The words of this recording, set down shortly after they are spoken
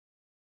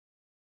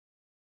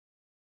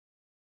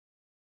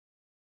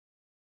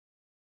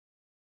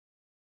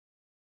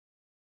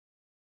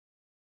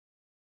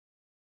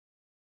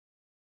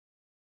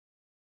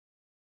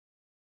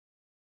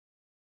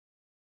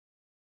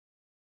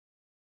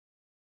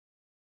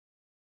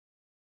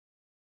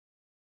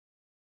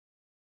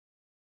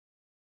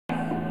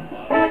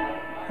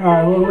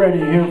Alright, we're ready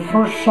here.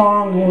 First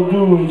song we'll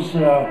do is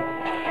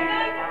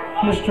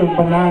Mr.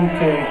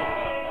 Benanti,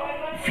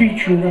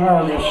 featured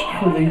artist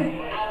for the,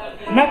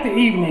 not the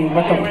evening,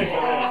 but the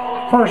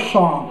first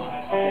song.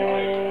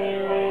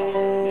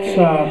 It's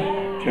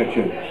check.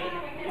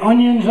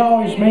 Onions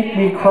Always Make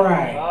Me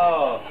Cry.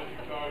 Oh.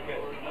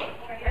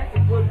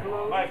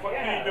 Mike, what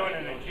are you doing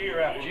in the G or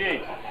F?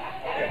 G.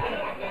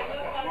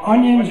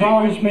 Onions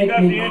Always Make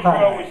Me the intro,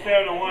 Cry. we stay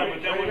on the one,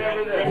 but then when the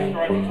riff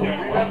starts, we stay on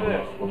the one.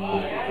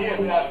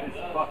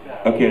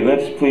 Okay,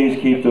 let's please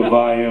keep the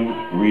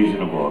volume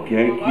reasonable,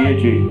 okay? Key of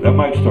G. Let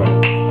Mike start.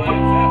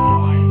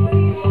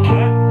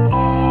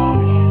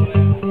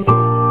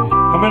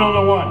 Come in on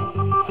the one.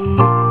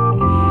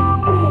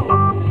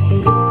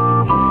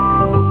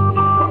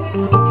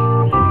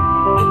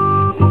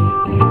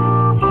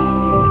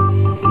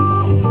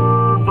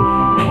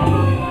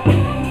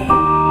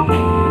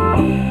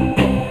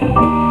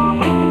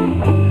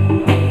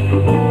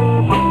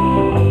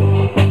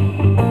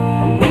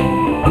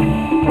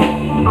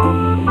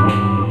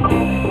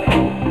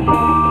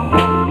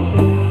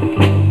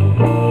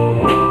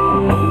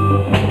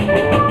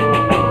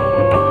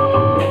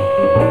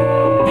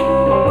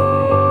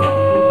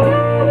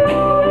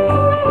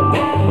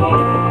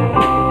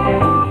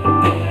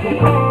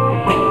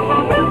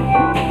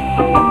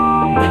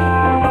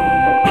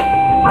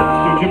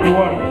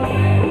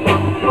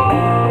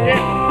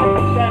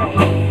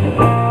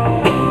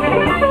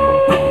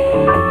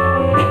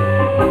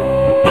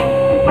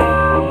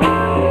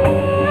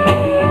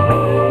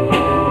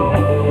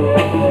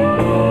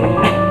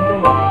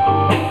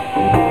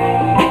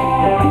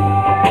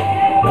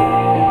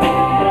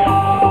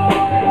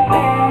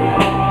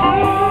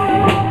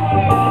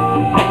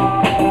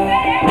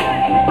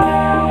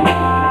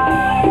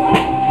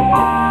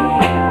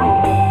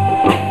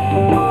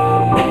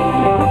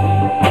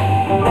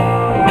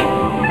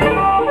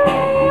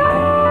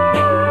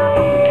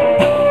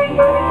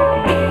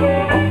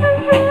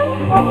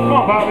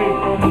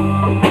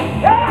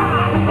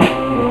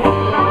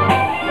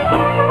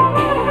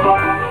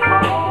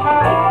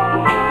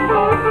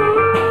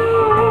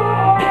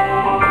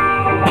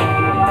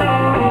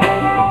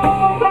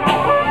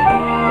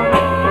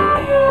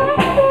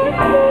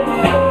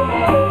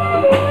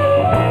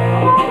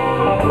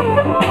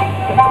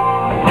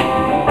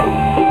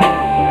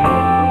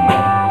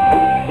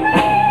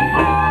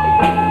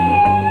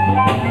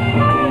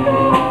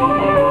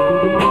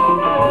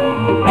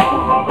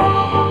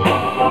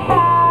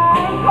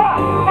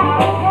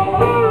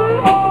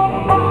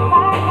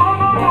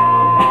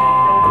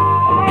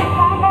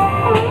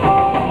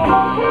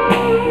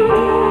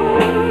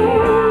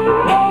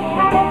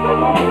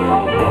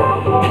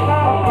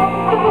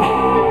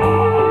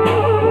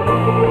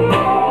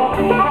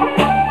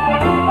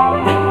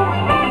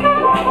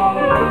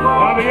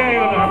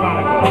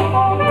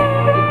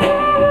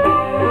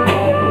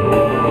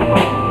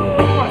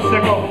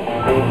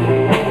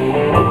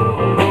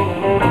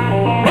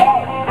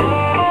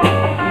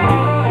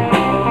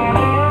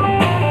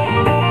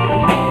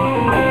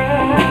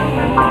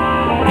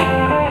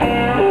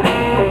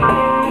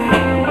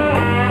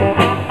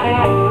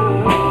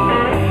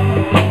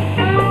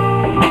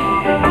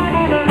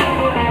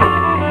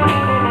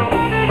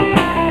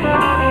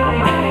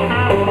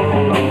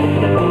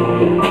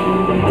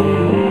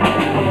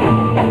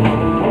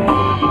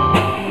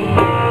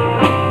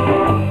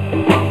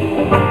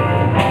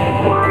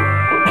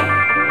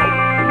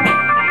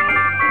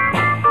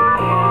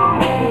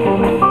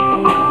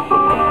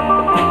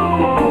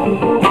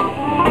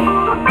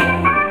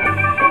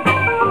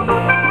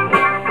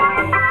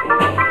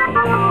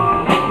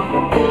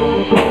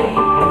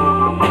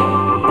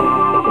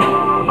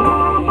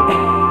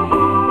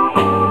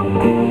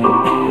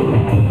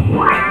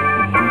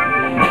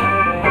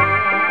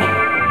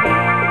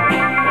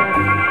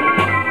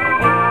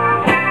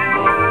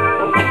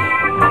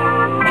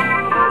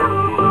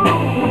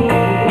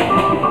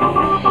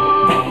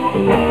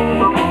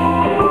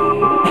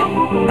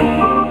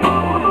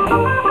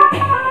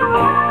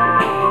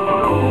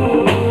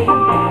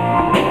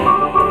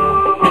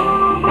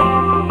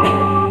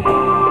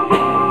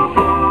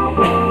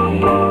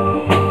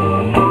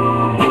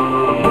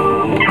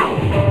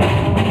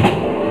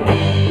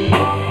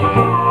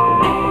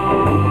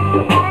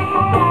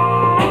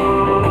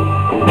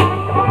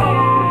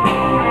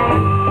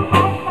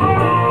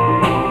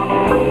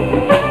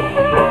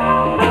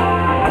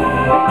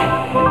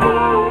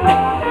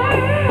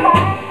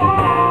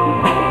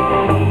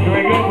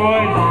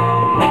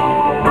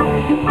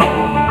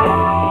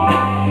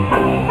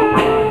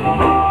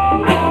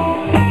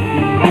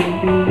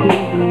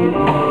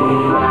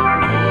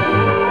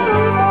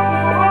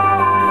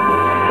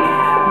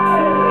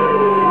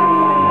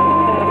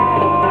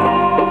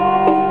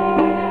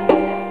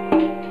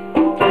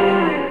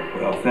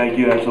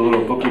 That's a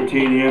little Booker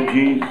T and the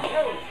MGs.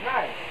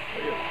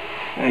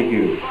 Thank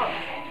you.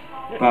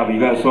 Bobby, you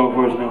got a song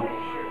for us now?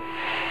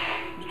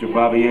 Mr.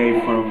 Bobby A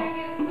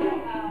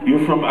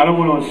you're from, I don't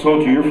want to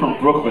insult you, you're from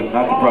Brooklyn,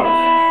 not the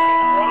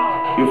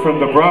Bronx. You're from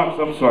the Bronx,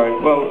 I'm sorry.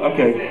 Well,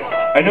 okay.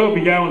 I know it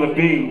began with a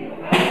B.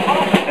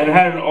 and it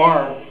had an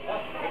R.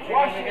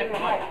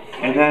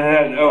 And then it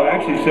had, oh,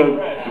 actually, so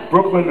the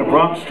Brooklyn and the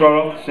Bronx start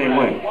off the same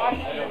way.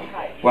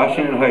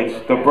 Washington Heights,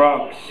 the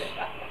Bronx.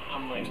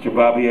 Mr.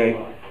 Bobby A.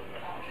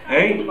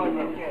 Hey?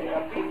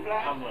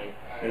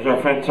 There's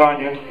our friend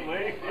Tanya.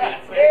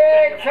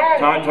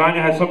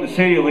 Tanya has something to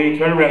say to you, Lee.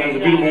 Turn around. There's a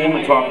beautiful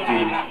woman talking to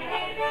you.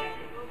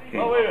 Okay.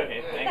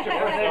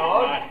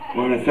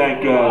 We're going to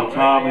thank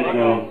Tom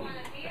and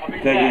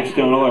Peggy and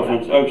Stone, all our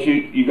friends. Oh,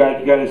 you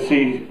got to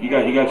see. You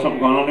got something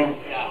going on there?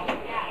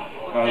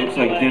 Looks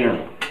like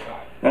dinner.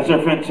 That's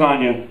our friend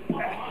Tanya.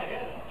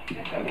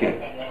 Okay.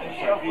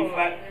 Hey,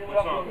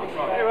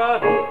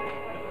 Ron.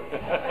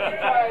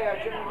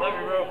 Love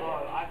you, bro.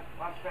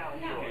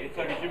 Okay, it's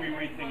like a Jimmy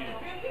Reed thing.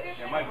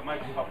 Yeah,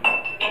 Mike's helping.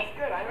 That's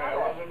good, I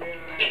know.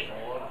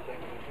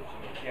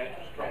 Yeah,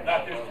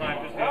 not this time,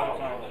 just the other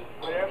time.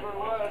 Whatever it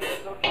was,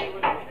 it's okay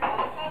with me.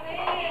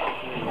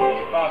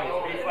 Bobby,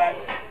 it's B flat?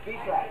 B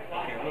flat.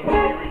 Okay, a little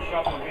Jimmy Reed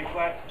shuffle, B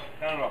flat.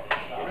 Count it off.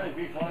 Really, B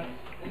flat?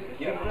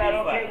 Yeah, B flat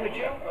okay with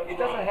you? It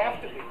doesn't have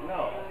to be.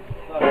 No.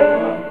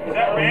 Is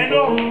that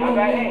Randall? How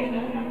about A?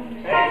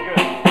 Hey,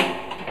 good.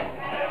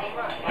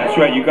 That's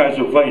right, you guys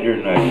are playing here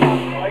tonight.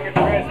 I can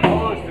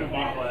transpose to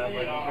B-flat,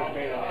 but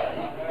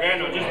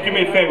Randall, just do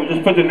me a favor,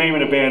 just put the name of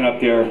the band up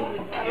there.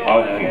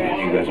 Oh, no,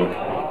 you guys are.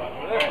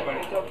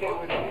 It's okay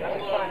with me.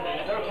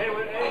 It's okay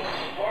with me.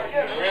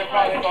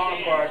 Grandpa's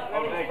falling apart.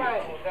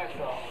 That's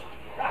all.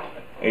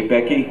 Hey,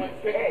 Becky.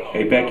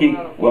 Hey, Becky,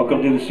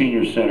 welcome to the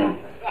Senior Center.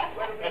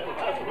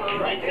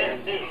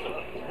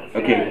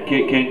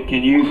 Okay,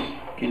 can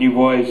you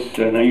boys,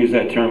 and I use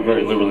that term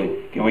very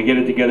liberally, can we get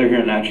it together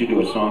here and actually do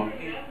a song?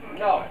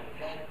 No.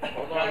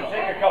 Hold on,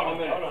 take a couple of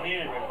minutes. I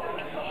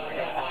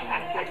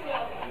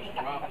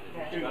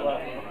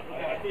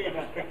think I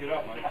just picked it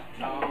up, Mike.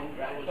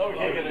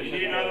 Okay, you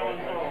need another one?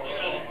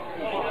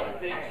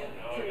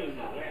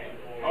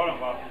 Hold on,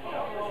 Bob.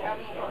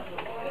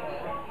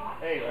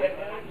 Hey,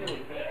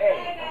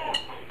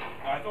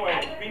 I thought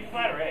it was B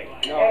flat or A?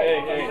 No, A.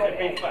 B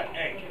flat, A.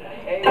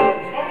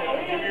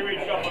 Give me a read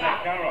shuffle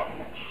that counter off.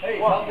 Hey,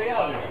 help me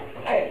out here.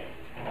 Hey.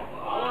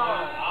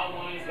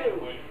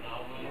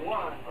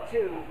 1,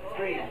 2,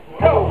 3,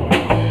 go!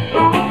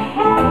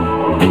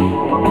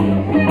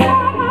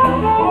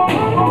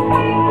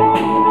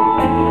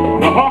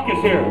 The Hawk is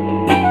here.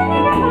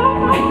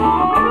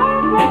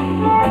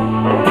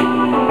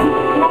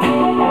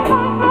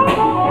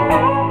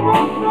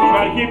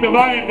 Try to keep the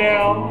volume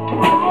down.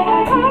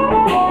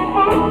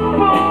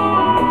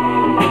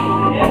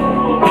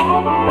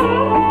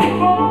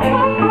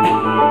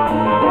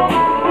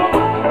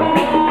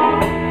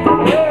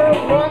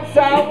 Once I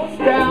was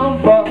down,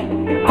 but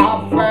I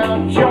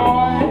found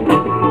joy.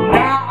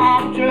 Now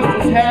I'm just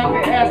as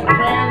happy as a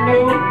brand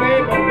new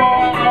baby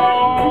boy.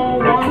 Oh,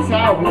 once I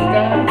was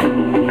down,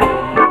 but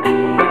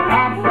I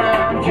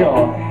found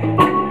joy.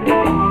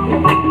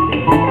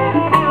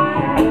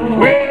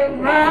 Well,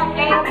 now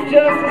I'm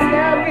just as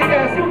happy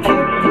as a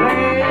kid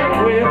playing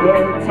with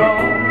a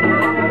toy.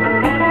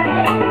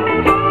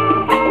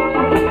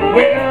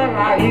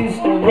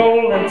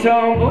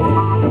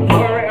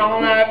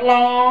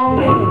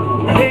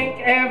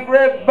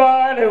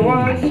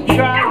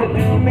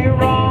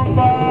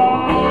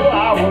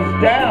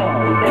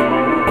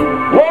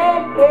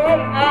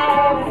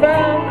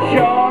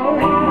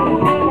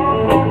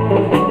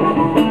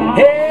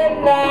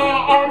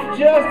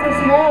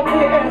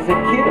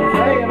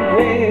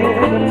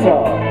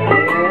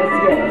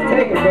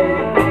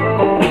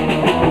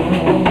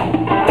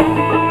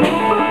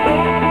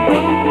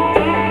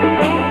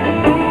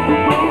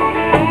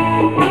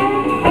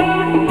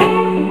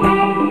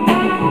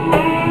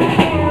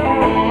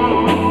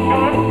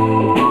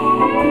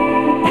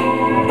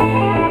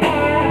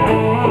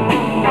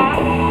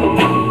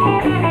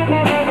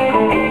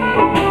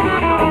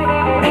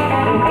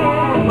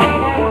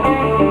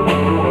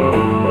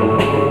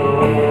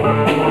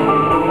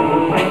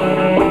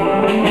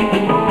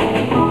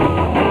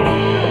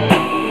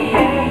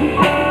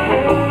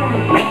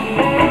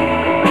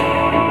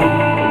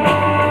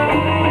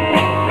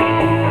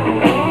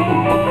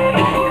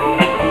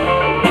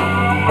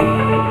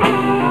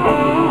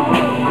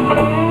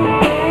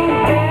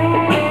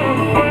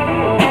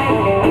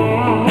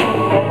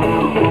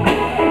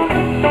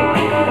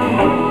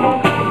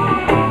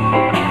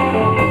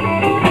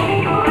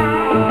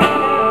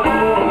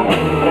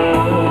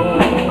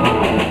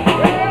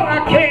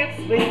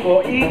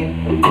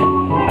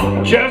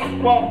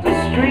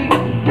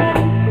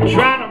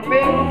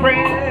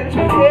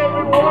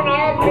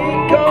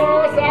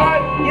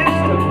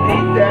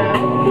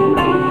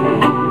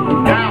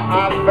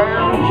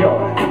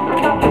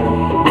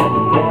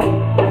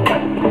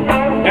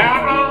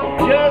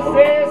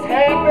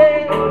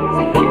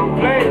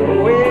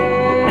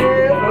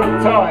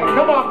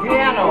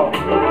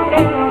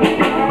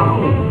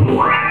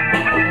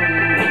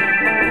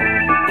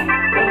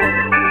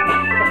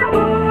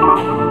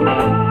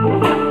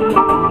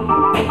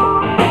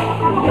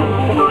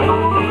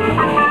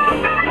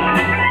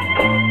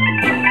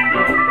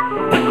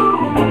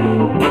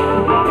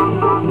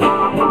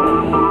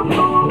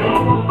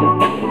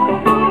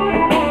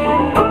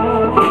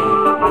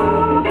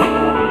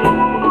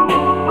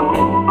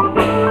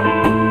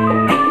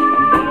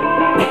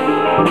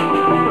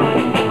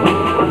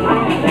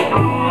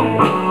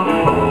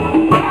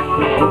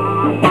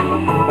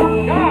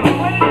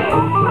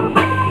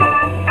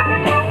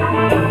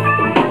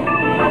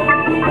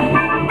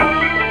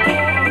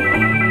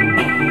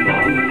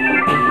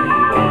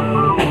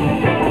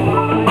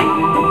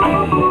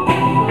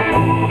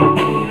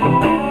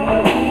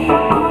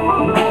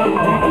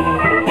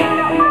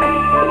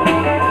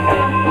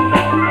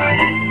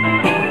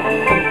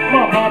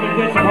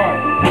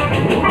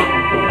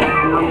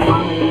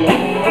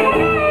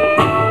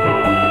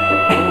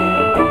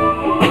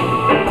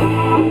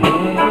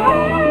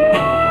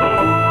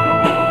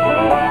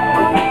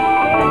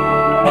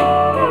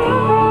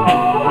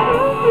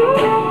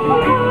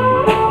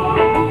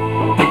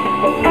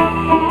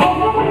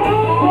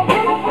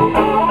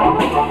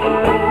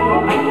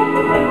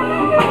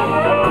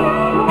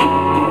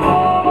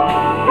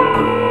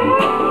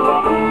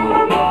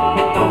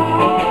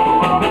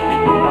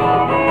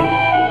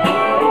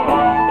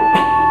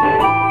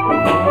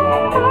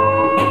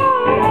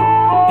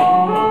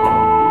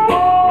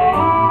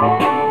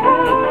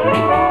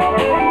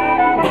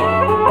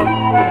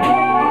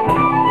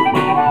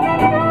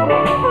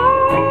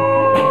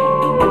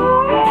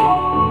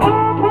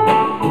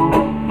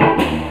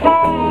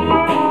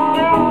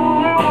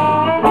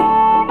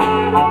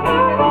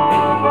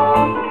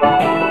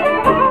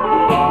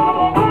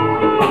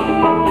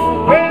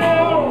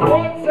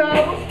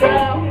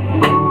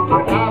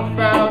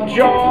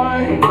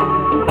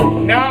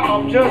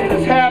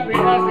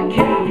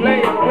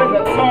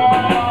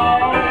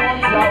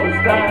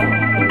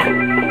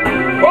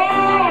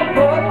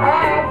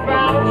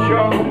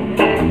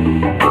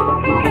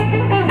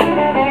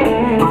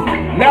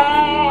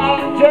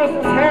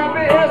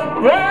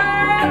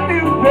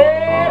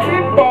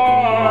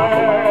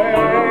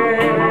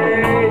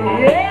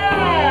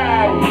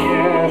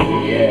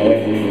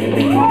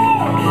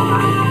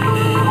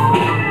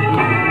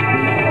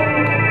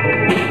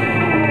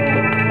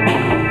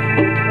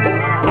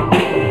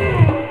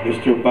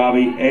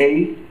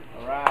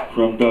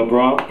 from the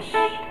Bronx,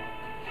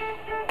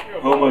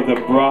 home of the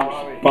Bronx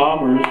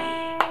Bombers.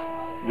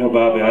 You know,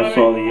 Bobby, I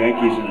saw the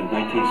Yankees in the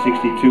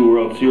 1962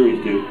 World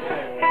Series, dude.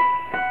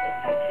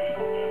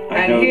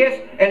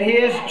 And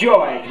here's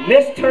Joy.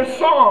 Missed her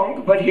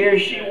song, but here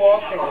she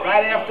walked in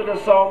right after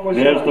the song was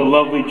There's done. the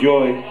lovely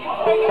Joy.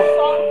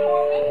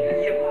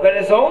 But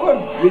it's over.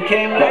 We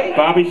came late.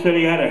 Bobby said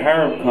he had a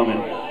harem coming.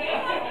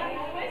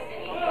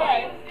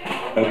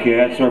 Okay,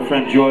 that's our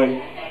friend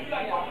Joy.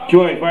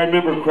 Joy, if I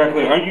remember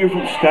correctly, aren't you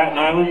from Staten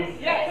Island?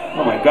 Yes.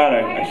 Oh my God,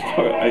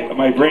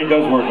 my brain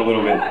does work a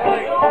little bit.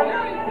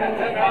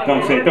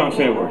 Don't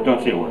say a word.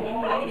 Don't say a word.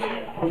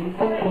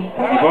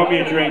 You bought me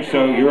a drink,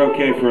 so you're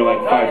okay for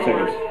like 5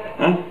 seconds.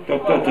 Huh?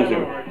 Don't say a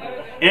word.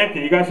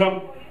 Anthony, you got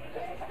something?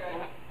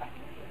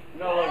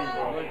 No,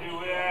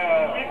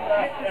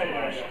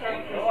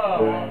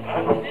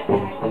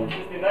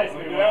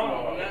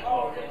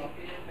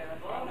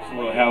 It's a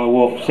little Howler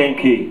Wolf, same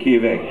key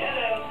of A.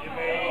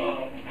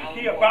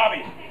 Key of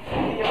Bobby.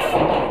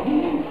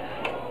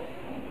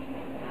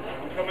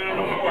 Come in on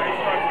the floor.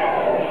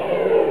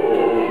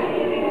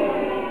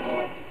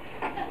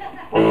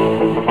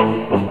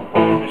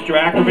 He's Mr.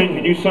 Ackerman,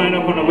 can you sign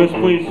up on the list,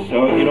 please,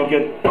 so you don't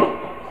get,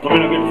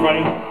 somebody don't get in front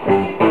of you?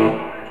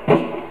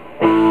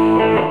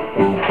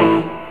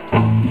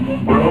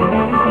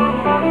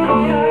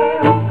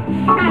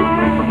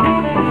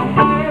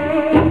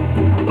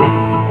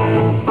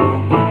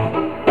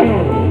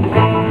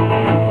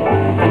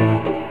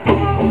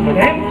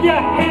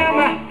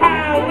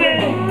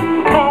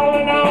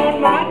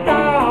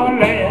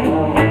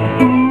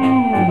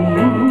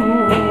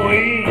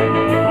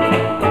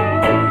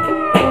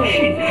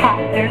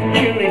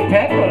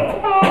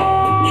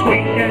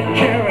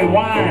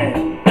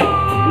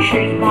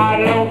 She's my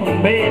lover,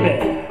 baby.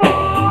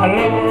 I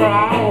love her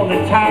all the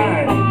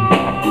time.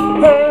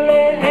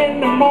 Early in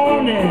the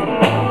morning,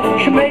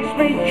 she makes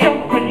me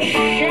jump and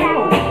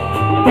shout.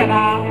 Then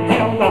I'll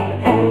tell the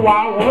whole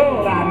wide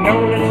world I know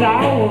what it's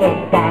all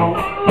about.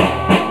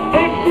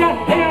 If you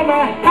hear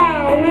me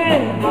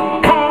howling,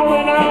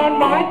 calling on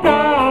my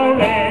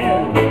darling,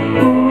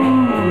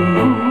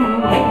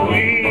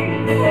 ooh-wee.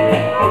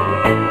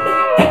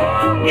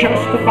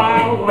 Just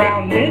about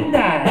round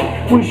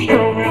midnight, we're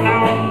strolling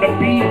on the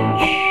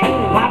beach.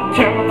 I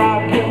tell her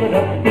I'll give her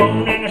the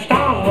moon and the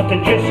stars, but they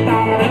just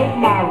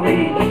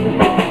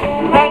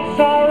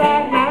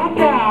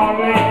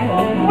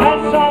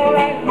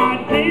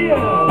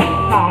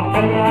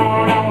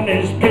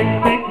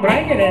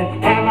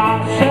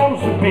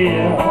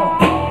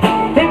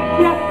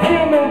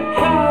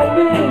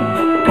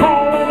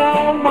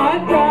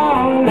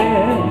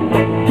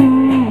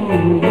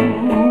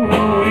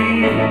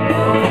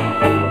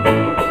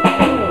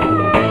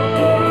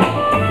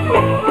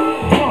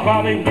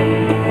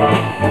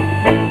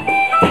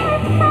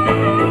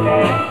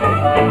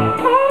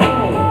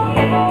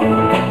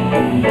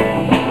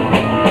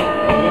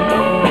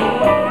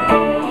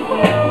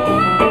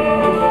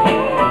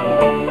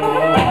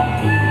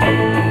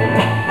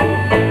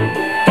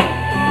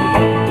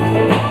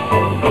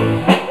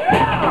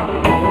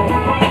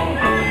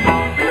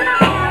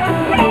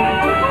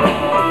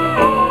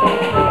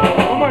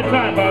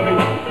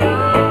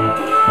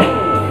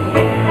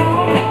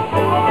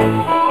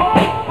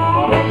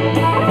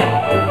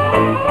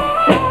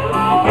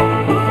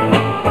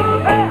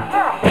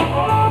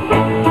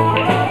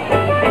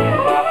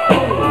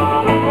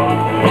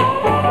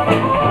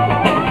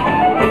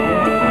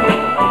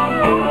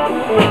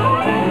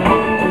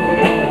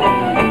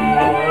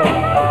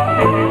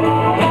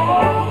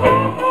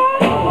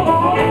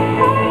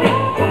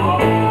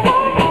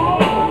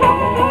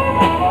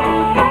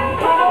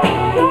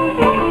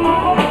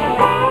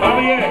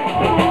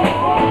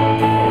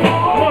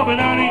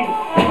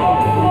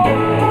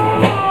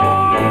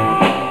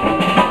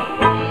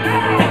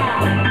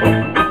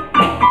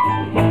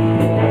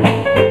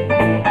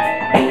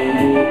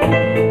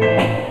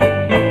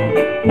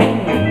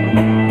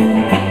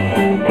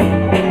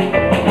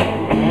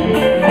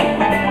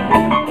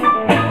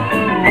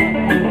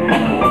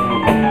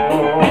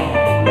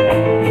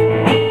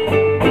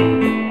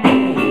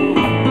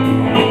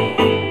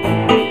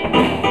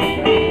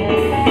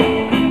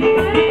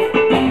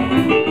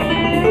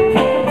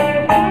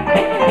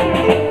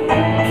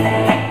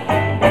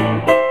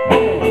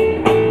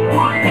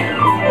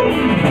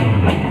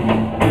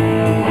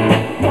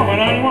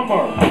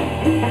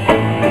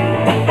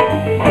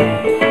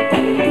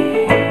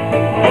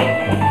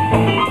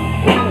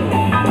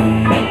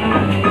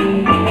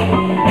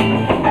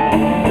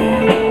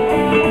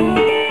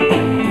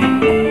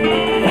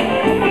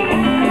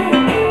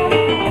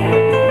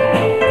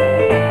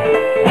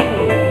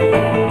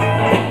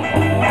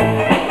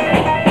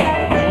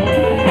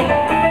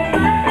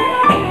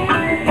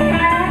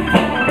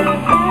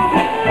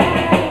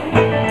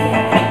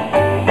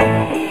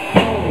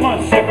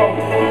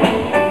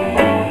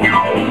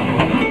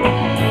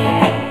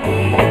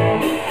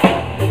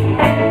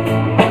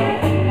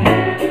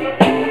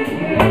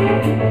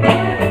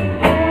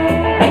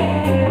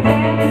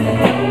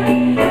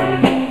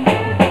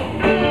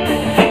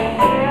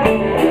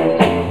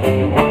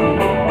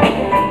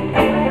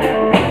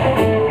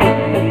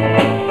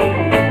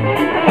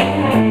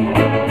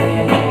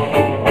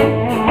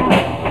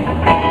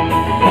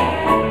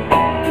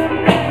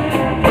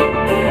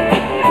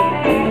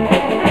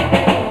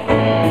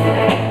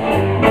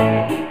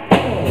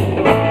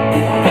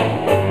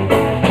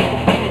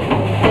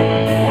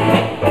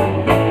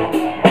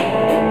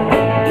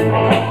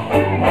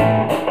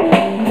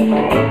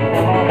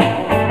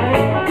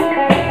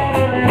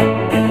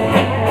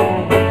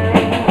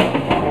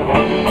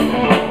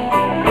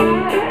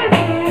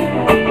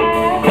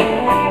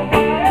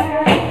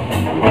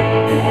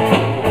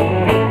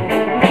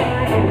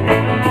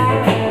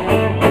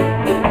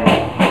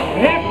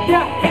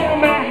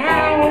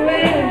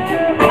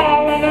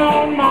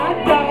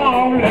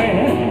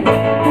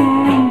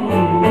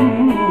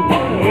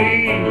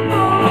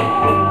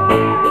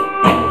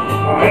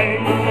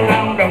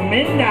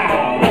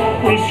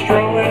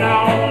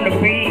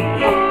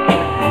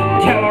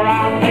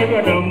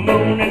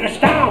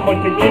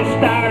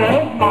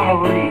out of my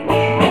reach.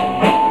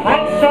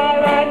 That's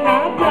alright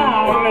now,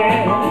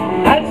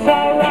 darling. That's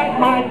alright,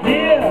 my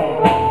dear.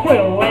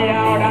 We'll lay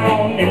out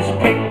on this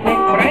picnic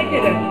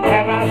blanket and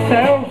have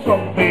ourselves a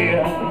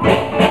beer.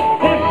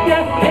 If you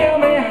hear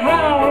me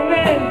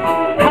howling,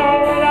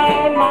 calling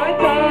on my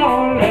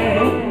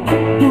darling.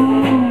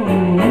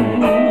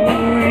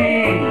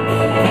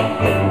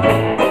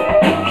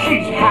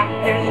 She's hot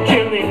as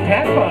chili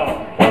pepper,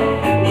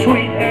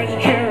 sweet as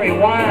cherry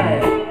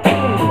wine.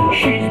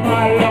 She's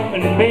my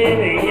loving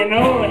baby, you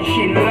know, and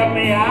she loves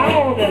me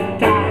all the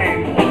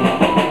time.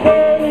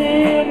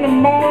 Early in the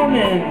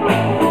morning,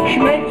 she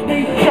makes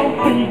me jump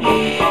and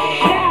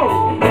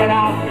shout, and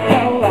I'll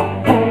tell her,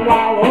 oh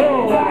my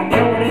world, I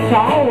know what it's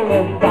all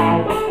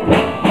about.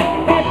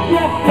 If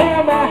you hear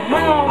me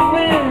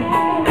howling,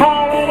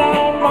 calling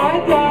on my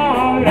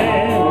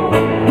darling.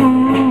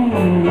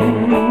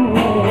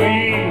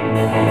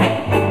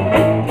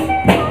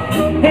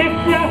 If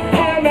you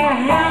hear me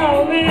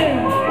howling,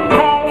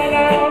 calling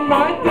on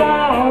my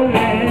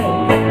darling.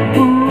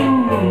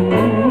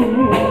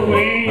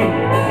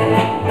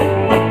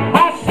 I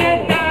said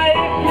now if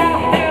you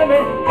hear me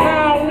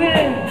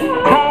howling,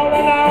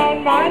 calling on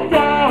my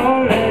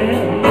darling.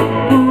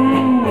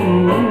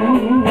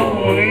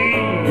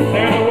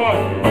 Say the what?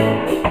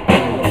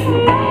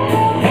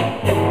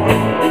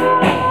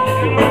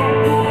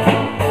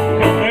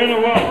 Say the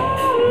what?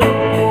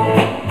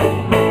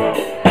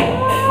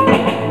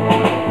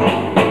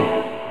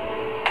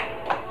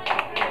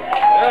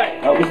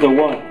 That was the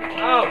one.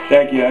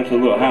 Thank you. That's a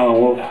little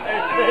Howlin' Wolf.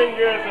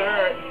 Fingers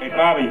hurt. Hey,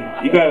 Bobby,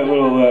 you got a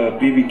little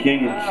B.B.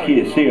 King and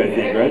Ski at Sea, I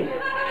think, right? If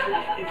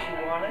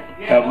you want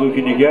it. How blue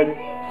can you get?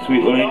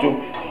 Sweet Little Angel.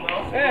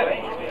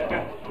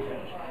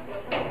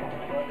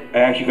 I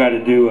actually got to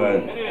do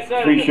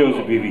 3 shows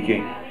of B.B.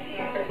 King.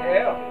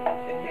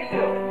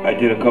 I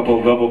did a couple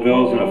of double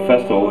bills and a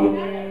festival with him.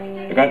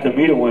 I got to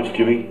meet him once,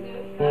 Jimmy.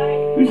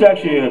 He was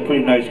actually a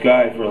pretty nice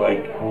guy for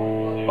like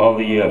all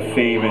the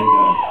fame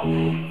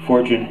and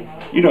fortune.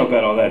 You know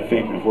about all that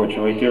fame and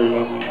fortune right there?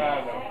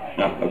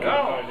 No?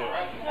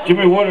 Okay.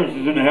 Jimmy Waters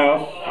is in the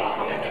house.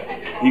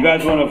 You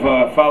guys want to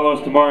follow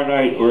us tomorrow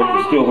night? We're at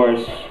the Steel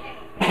Horse,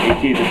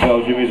 18th and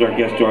Bell. Jimmy's our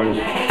guest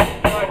artist.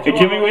 Hey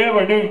Jimmy, we have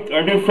our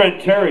new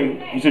friend Terry.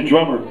 He's a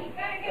drummer.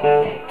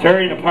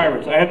 Terry and the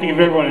Pirates. I have to give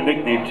everyone a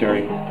nickname,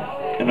 Terry.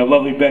 And the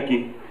lovely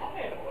Becky.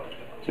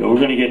 So we're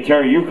going to get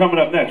Terry. You're coming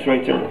up next,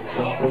 right, Terry?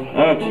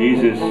 Oh,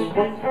 Jesus.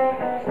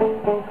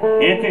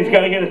 Anthony's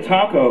got to get a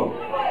taco.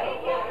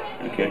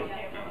 Okay.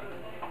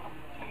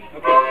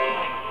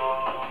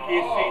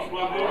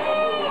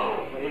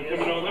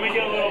 Let me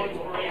get a little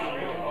inspiration.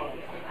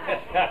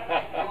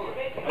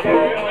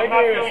 I'm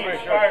not feeling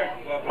inspired.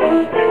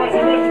 Hey, what's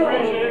your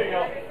inspiration? Here you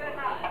go.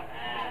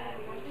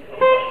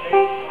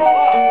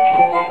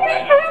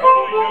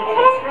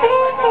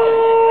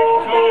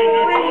 Totally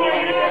neutral.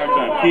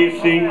 Key of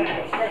C.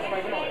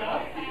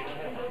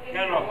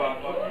 Count off, Bob.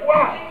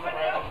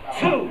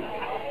 1,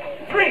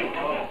 2, 3.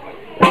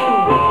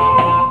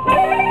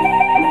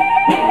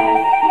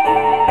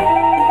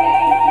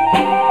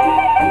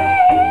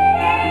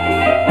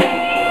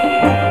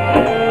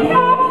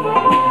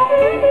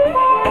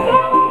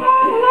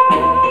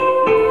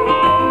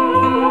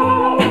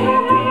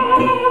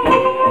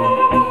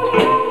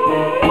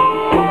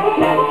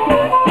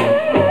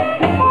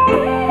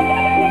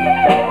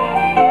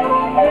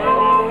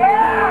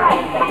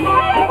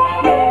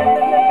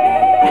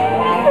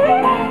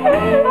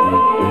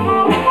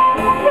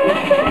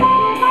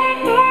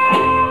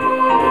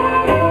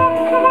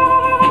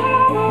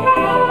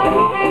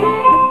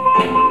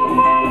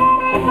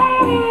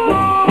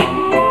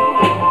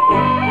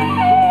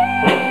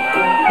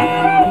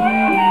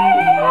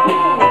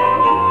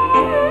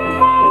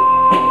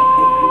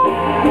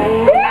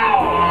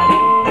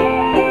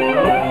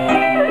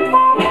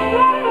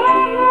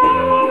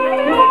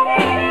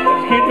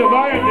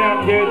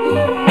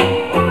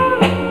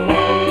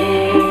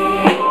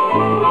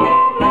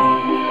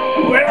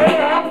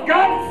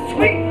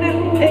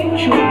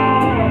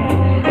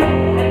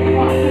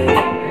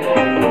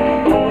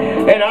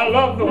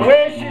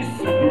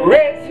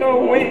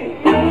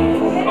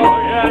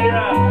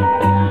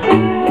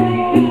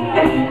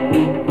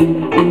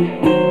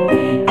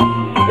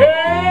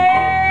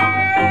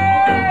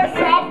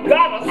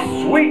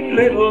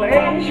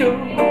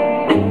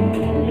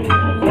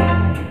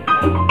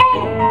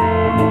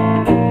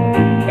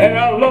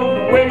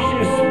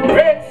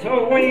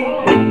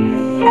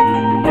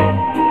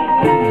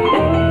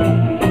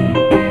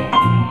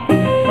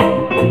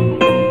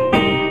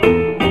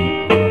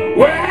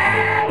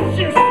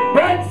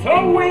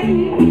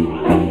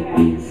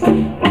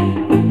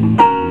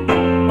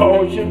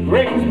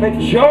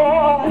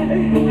 Joy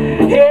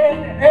in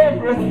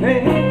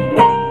everything.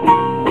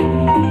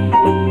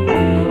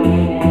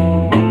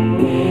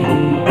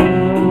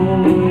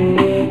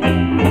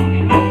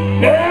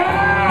 Yeah,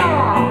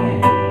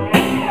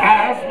 I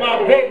asked my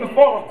baby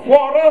for a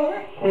quarter.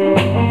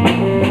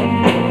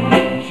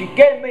 She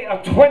gave me a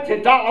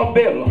 $20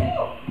 bill.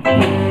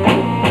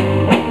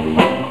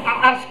 I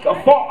asked her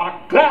for a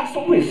glass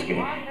of whiskey. whiskey.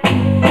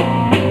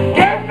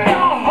 Give me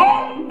a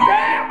whole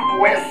damn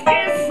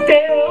whiskey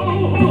still.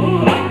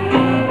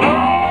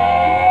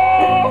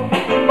 Oh,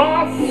 my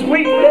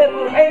sweet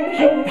little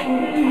angel.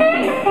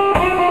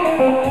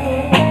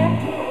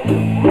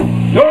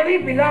 Don't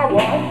leave me now, boy.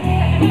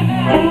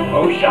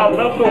 Oh, shall I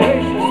love the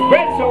way she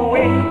spreads her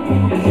wings.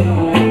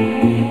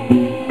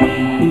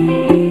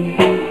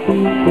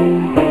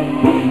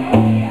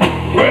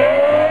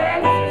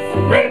 Well, she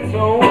spreads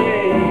her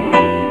wings.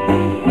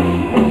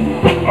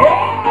 Oh,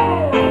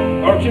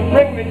 don't you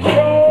bring me joy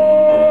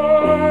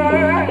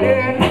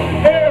in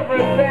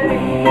everything.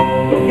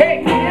 Hey,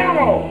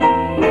 piano,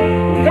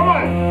 come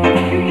on.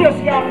 You just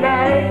got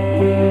married.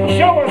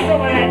 Show us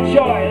some of that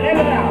joy. Let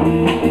it out.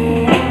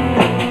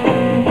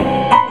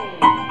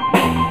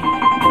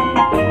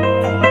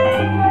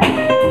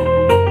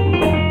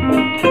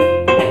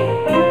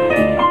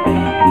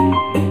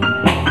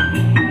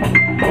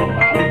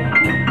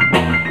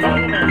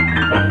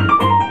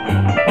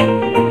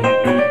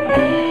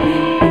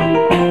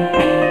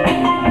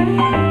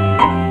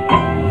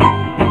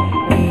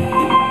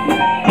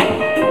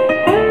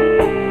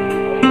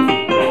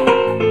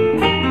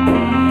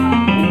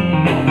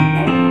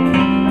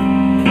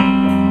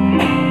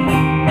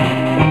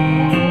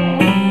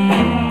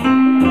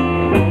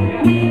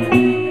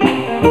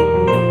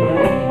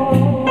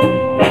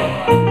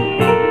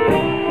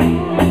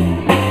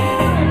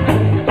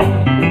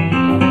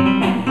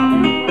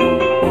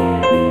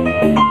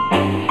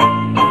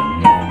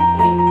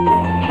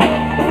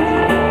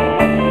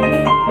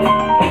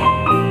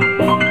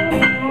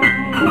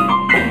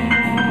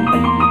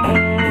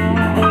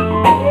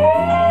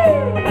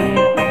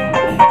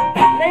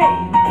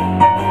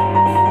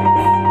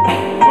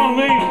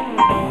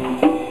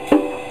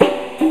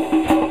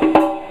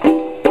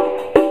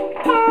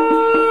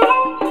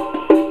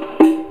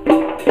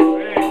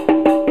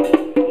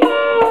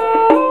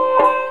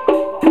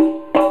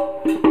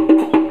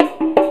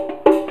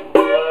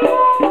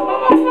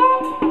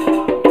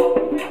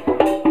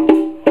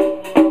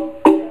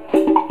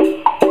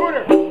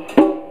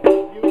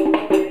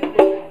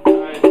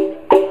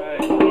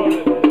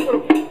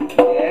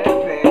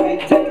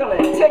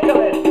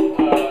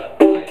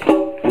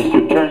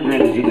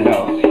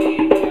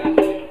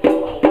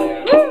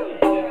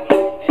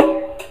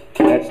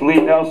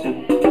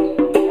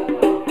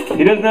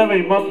 He doesn't have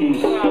any monkeys.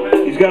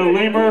 He's got a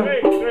lemur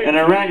and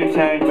an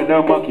orangutan, but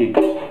no monkey.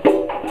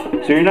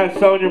 So you're not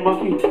selling your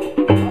monkey?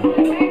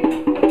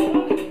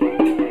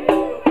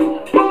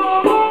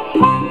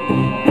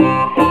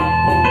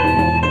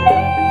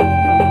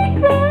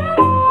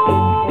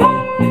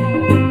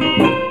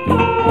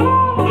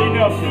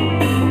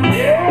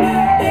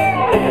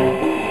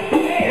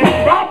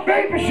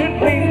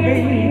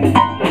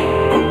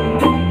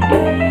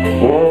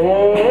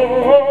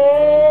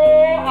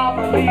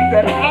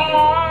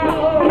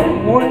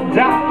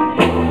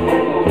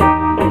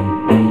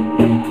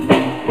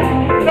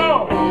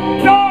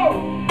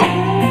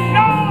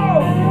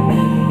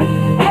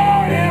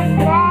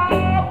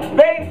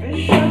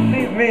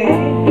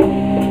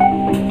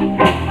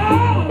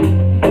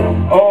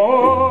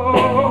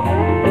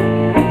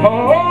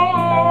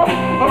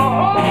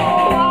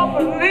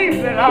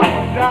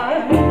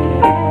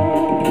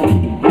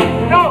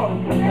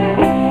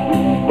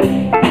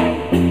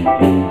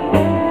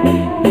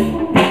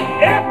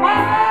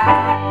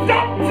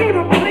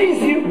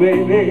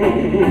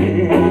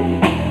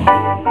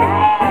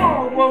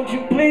 Oh, won't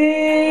you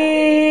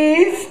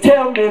please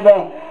tell me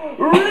the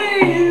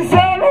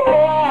reason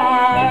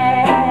why?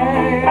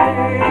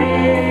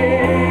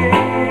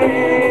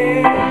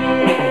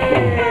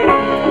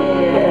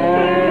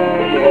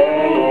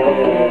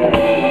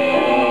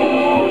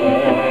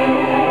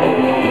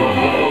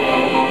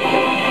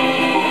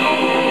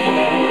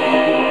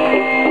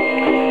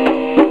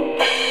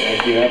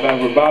 Thank you. How about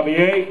for Bobby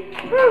A?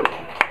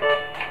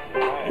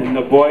 And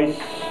the voice.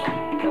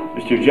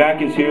 Mr.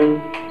 Jack is here.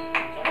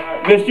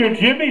 Mr.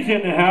 Jimmy's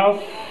in the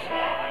house.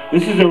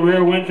 This is a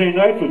rare Wednesday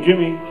night for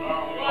Jimmy.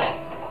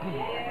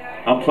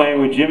 I'm playing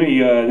with Jimmy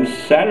this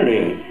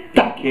Saturday.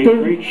 Dr.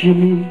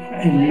 Jimmy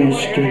and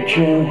Mr.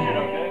 Jim.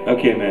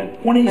 Okay, man.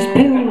 When he's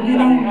pilled, you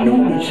don't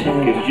notice him.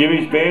 Because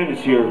Jimmy's band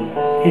is here.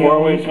 He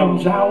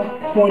comes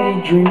out when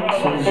he drinks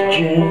his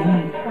gin.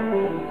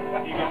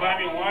 You can buy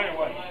me wine or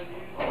what?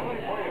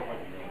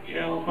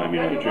 Yeah, well, buy me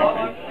another drink,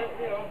 man.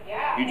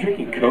 You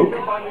drinking Coke?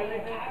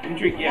 You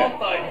drink, yeah.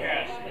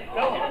 Multitask.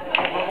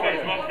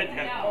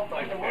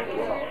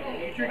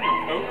 You drinking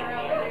Coke?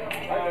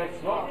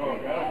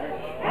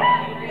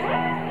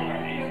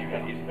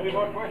 Any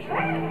more questions?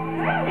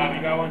 Bob,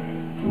 you got one?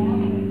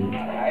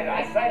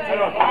 I cite to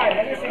the high.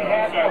 Anything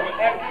happens.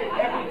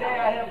 Every day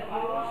I have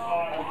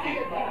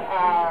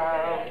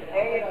A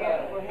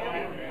again for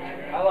him.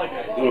 I like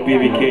it. Little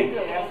BB King.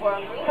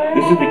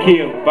 This is the key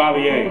of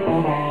Bobby A.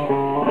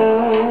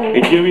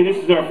 Hey Jimmy, this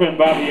is our friend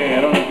Bobby A.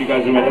 I don't know if you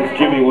guys remember. That's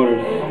Jimmy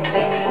Waters.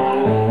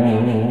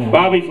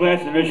 Bobby's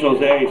last initial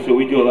is A, so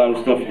we do a lot of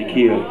stuff in the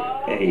key of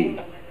A.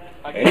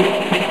 A?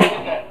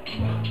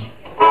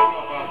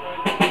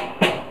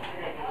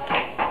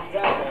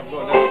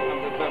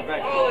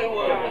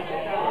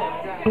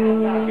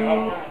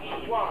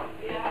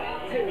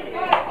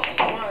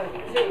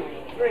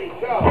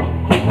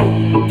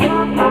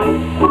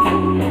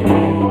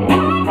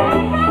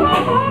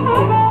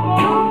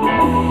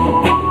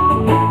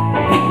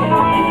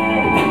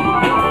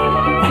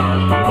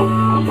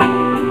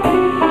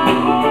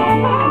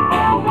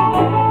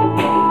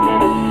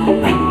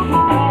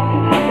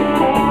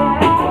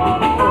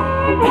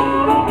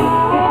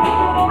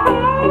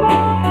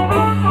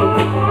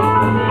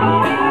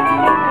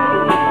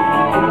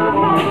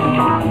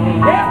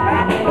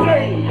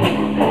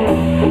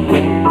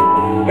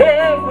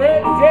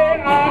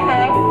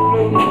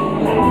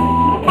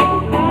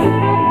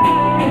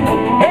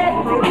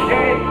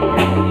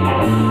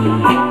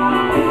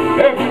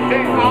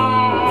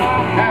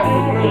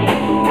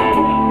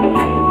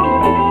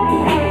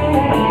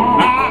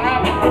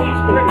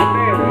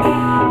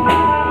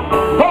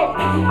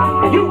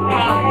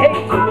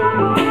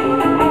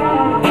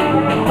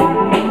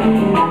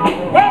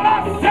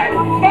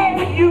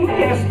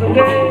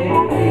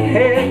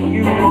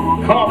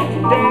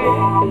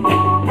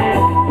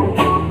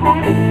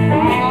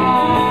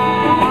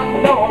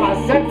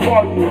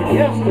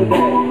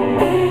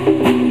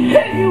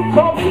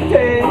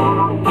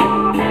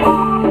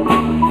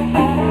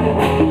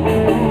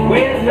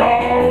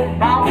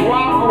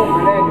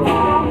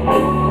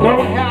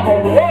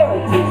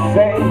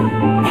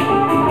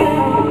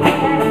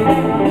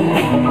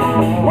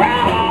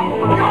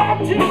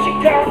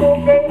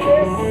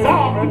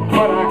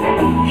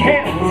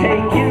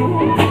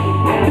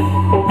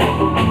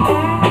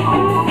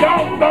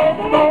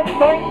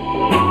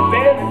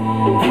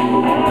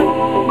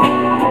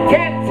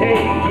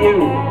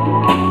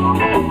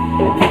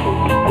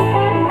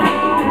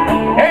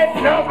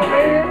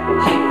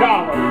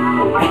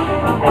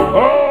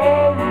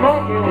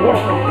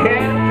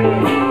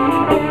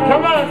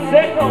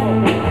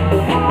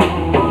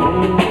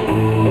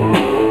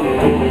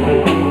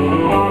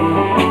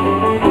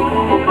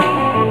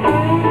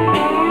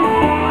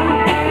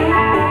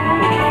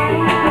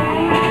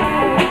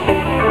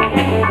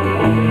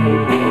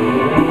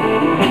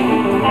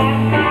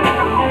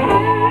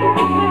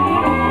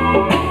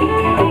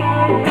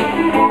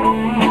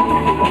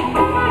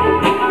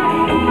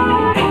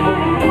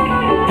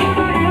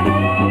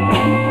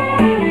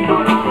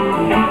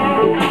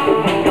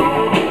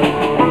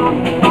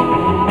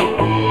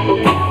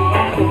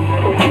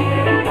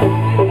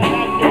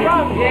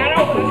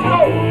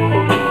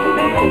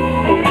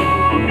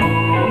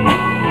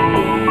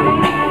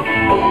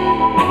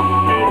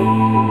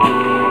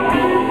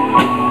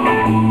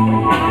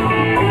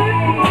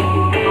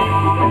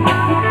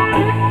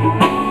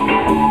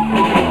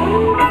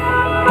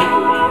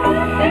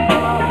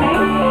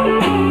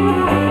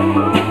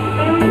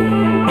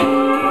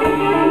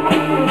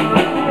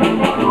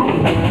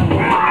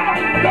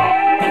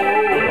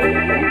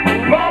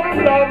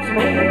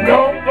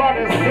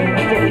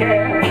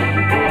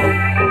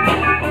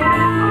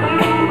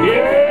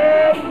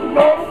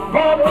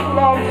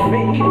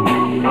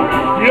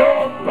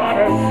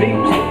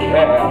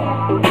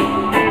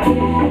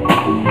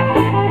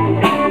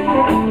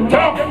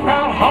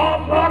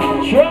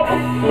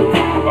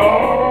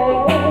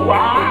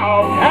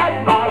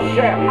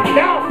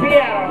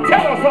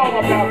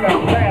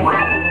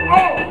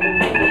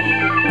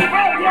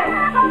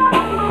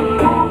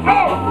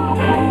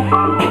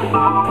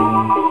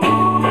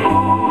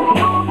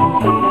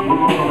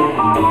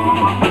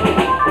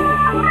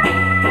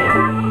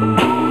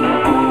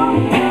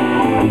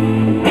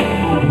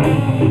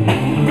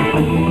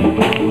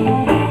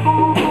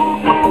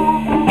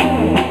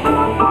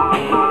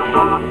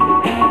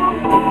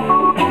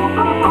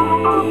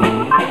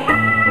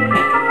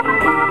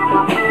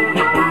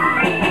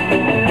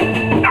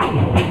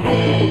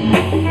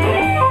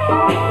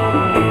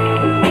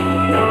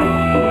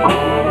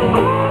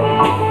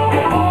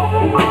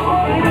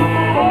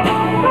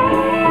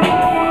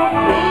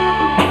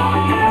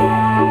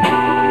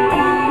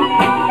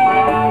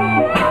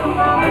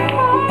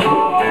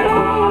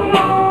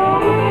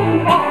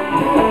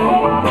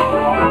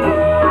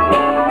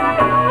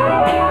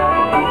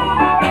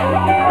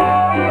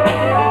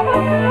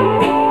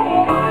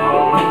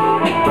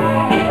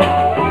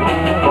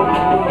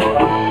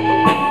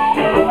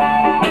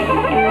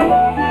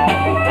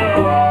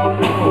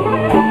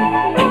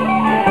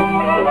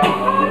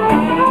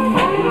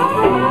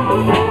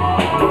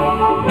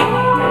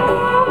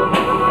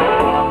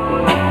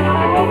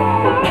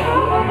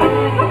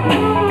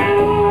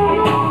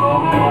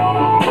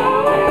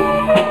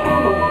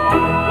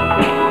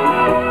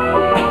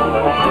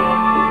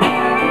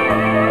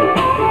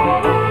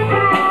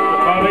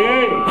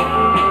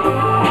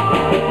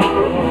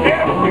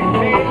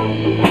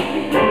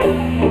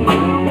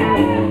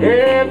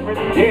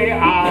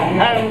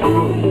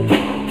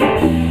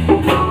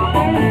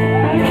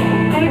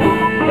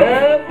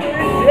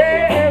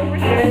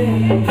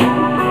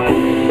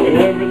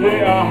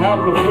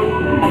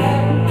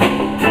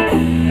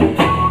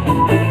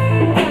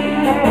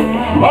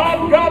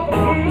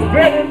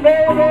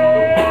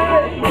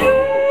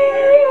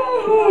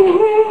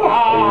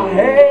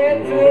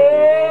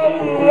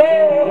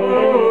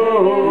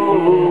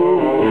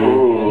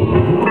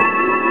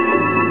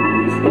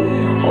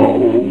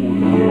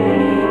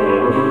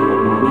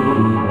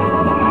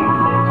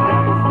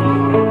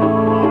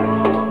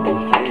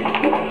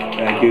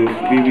 Thank you,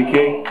 BBK.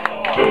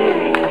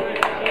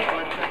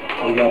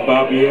 We got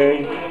Bobby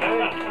A,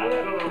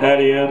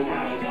 Patty M.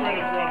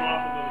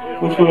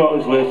 What's with all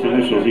these last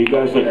initials? Are you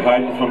guys like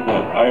hiding from the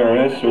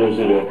IRS, or is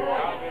it a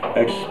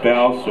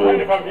ex-spouse, or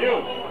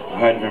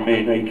hiding from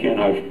me? No, you can't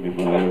hide from me.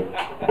 You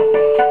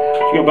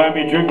gonna buy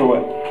me a drink or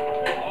what?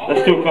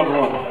 Let's do a couple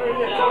more.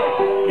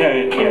 Yeah,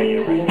 right.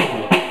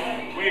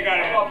 We got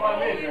it.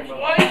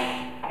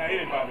 No, he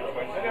didn't buy me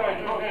twice.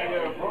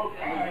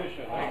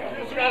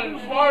 Just got him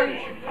started.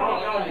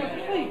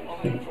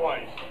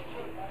 Twice.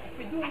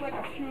 We're doing like a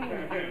few. I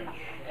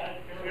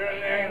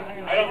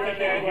don't think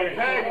they're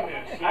tagging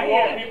this. I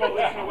want people to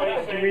listen to what he's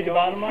saying. Did you read the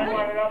bottom line?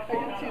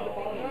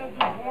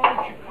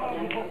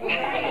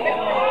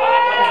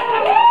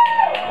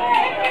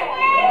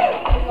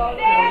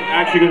 I'm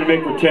actually going to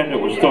make pretend that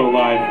we're still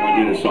alive when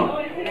we do this song.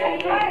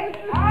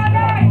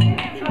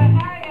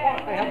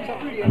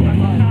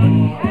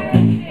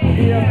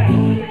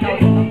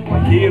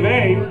 D of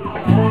A.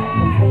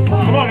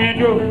 Come on,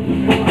 Andrew.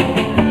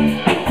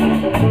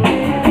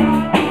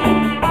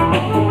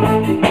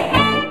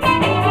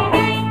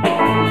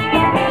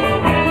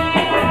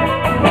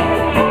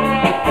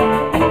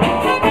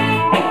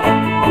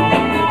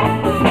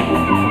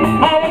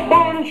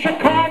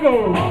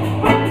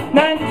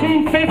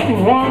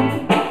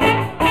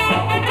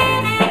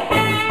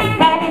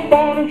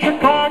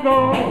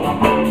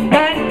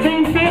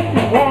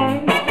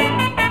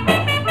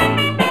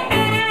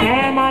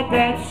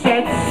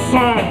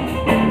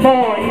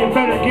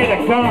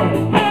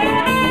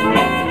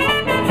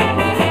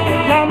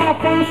 Now my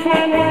first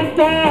one went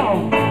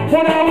down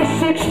when I was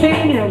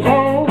 16 years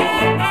old.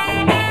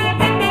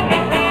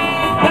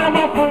 Now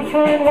my first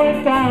one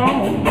went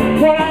down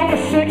when I was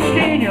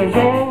 16 years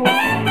old.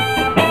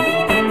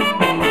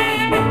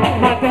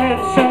 My dad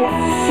said,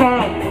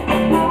 son,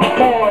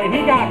 boy,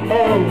 he got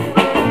old.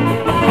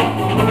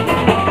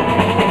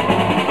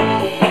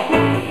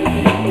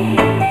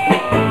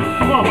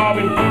 Come on,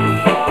 Bobby.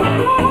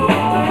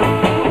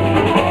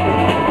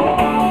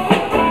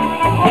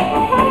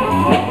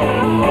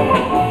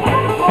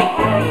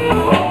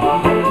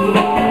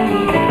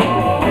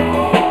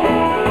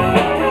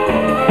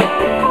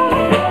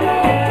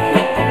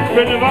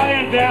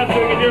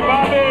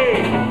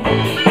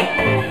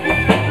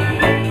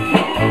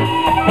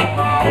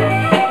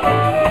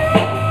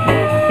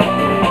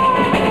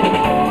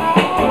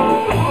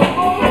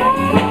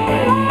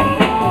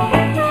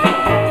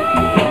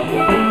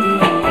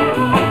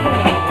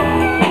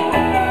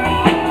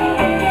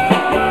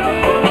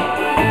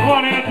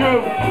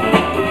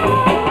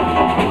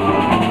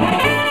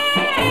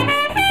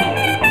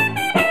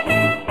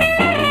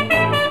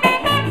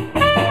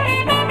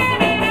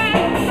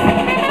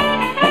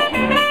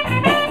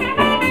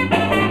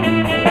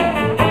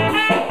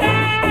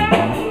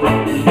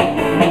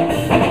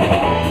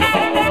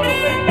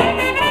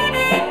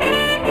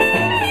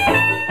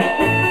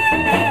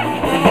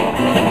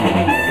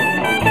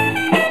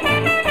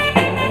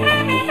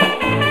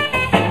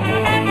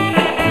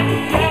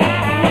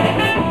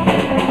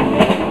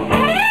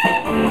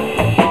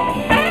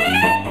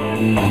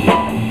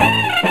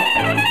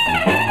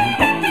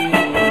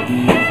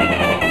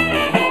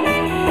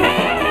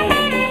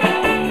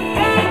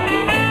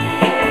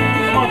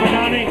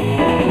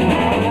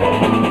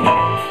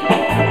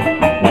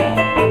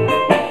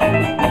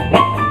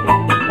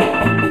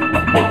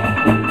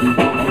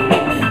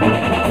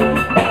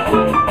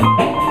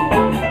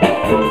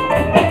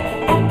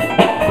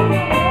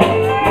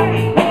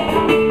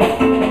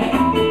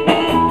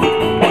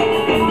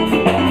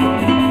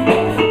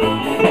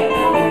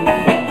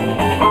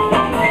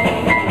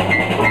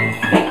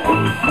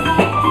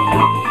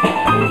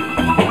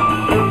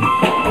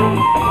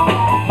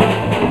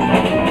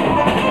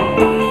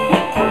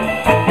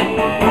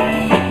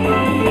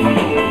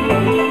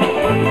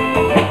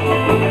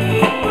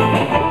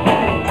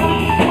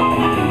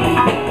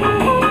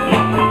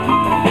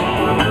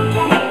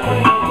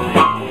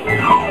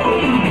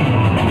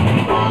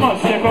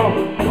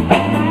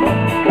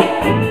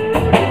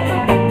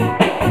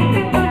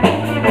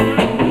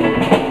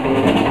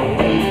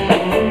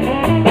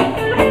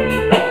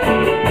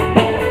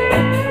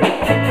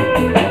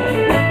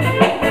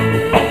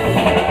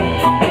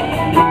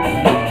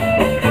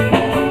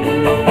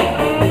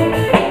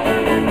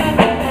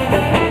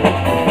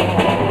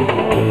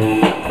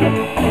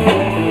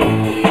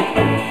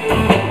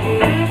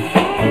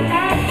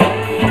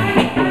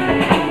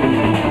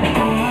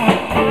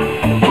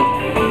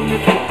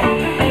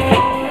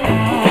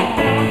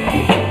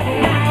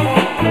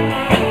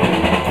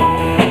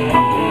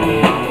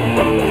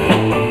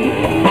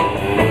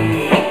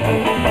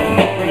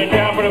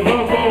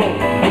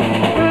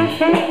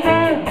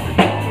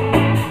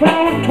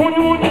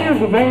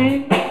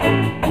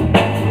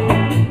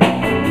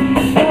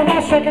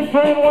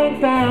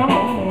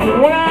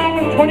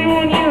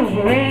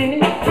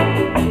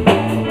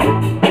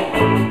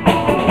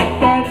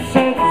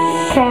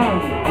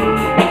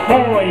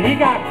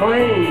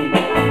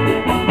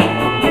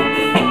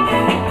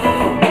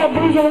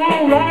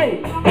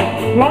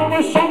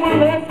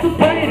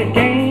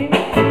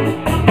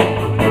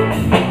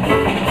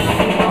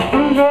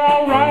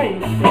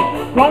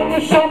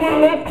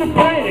 left to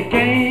play the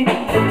game.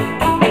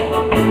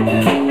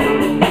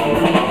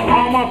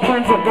 All my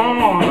friends are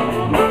gone.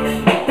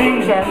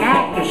 Things are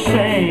not the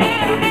same.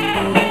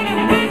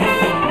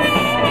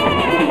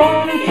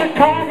 Born in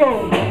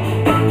Chicago,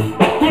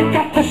 you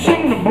got to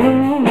sing the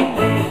blues.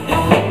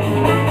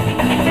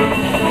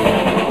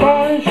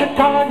 Born in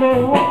Chicago,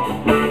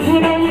 you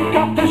know you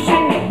got to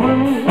sing the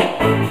blues.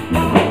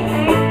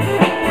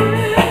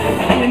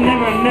 You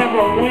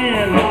never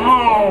win.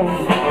 Oh,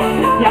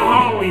 you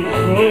always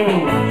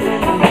lose.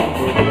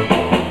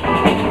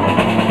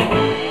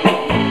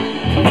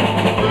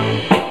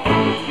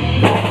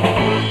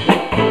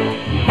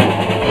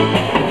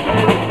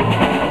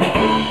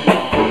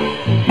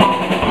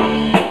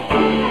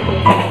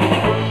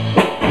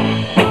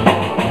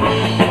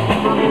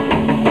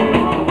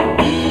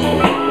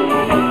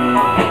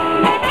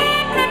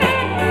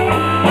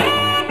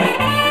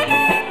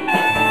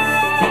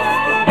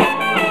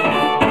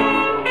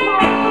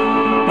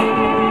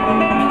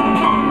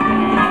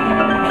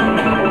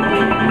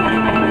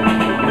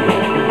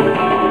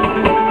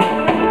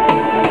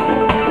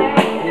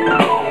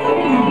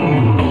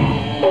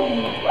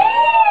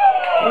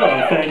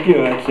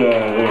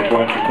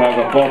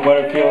 Paul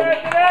Butterfield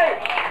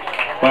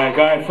by a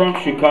guy from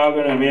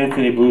Chicago named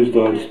Anthony Blues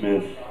Dog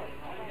Smith.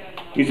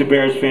 He's a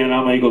Bears fan,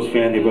 I'm an Eagles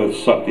fan, they both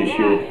sucked this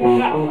year.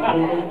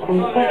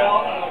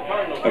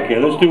 Okay,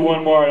 let's do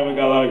one more, and we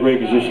got a lot of great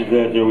musicians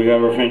out there. We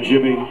got our friend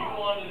Jimmy,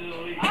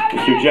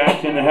 Mr.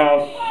 Jackson in the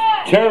house,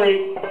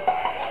 Terry.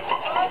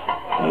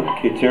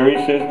 Okay, Terry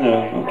says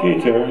no. Okay,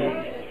 Terry.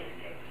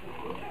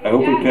 I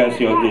hope we pass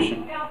the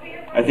audition.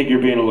 I think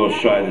you're being a little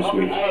shy this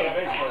week.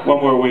 One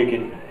more week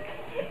and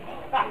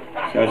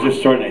I was just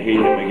starting to hate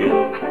him again.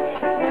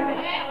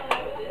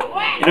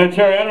 You know,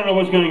 Terry, I don't know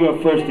what's going to go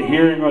first, the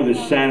hearing or the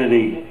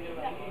sanity.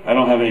 I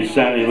don't have any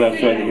sanity left,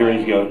 so the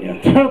hearing's going. Yeah.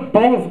 They're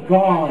both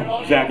gone.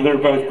 Exactly, they're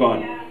both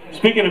gone.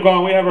 Speaking of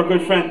gone, we have our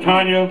good friend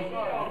Tanya.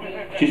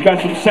 She's got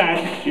some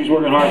sass. She's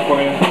working hard for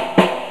you.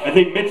 I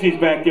think Mitzi's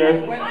back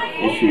there.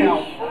 Yes, she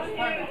is.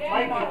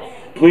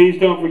 Please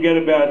don't forget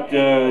about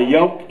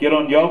Yelp. Get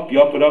on Yelp.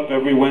 Yelp it up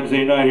every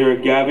Wednesday night here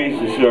at Gabby's.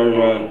 This is our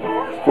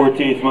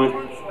 14th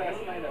month.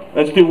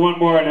 Let's do one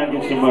more and then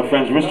get some of my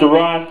friends. Mr.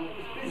 Ron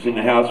is in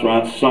the house.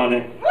 Ron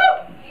Sonnet.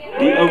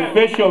 The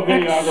official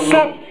videographer.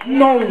 Accept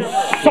no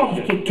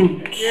substitutes.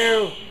 What do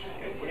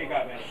you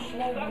got, man?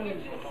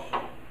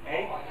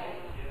 Hey?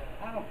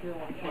 I don't care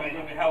what you want.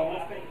 You Hell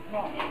Wolf thing? No.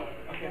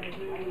 Okay.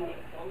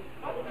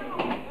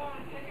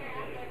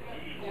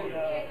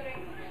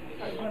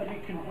 I'm going to be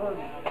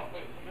converted.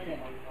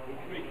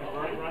 Be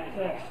converted, right?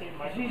 Yeah.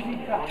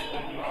 ZZ Top.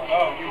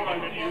 Oh, you want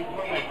to use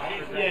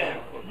yeah.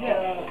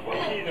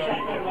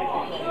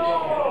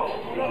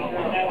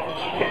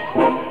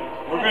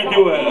 We're going to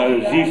do a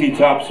ZZ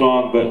Top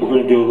song, but we're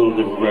going to do a little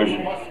different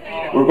version.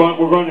 We're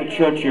going to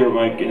church here,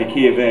 Mike, in the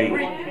key of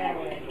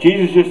A.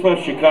 Jesus just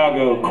left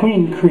Chicago,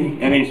 Queen Creek,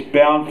 and he's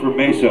bound for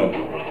Mesa.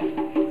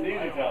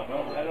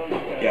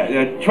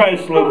 Yeah, try to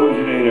slow blues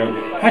in A there.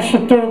 That's the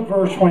third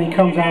verse when he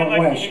comes out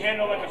west. Can you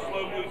handle like a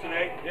slow blues in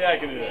A? Yeah, I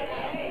can do that.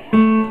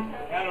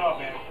 Hand off,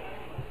 man.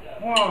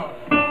 1,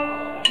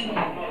 2,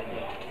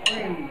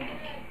 3.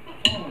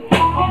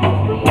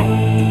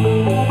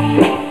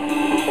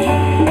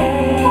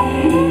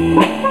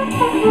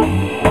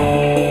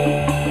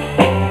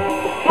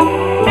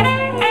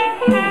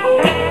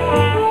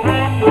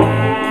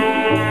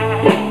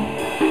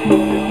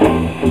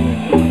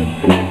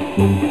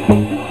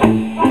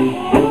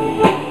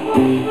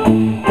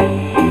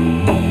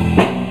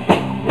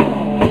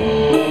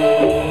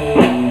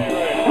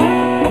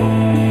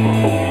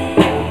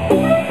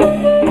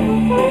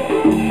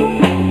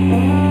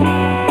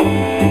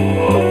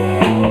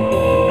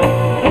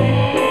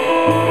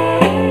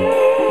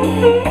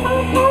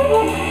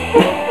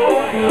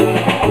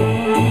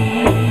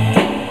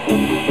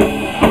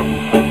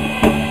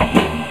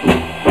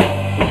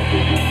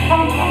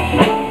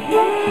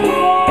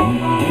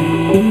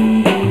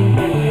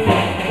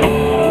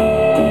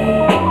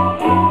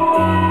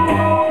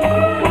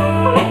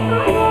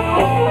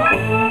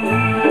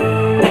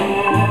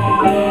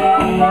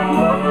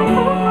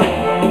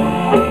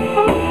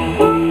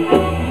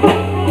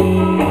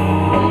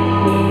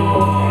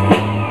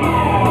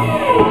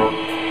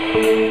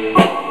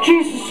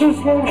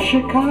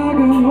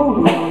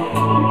 Chicago,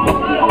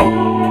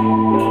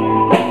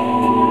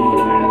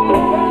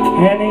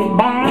 and he's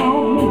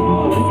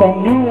bound from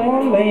New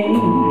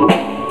Orleans.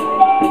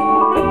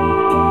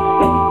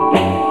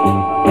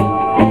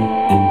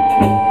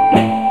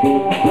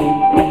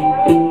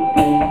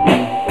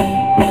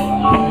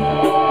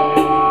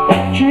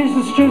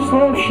 Jesus just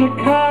left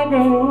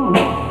Chicago,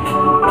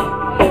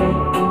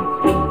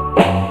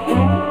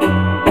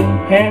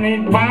 and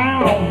he's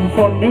bound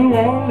for New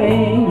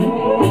Orleans.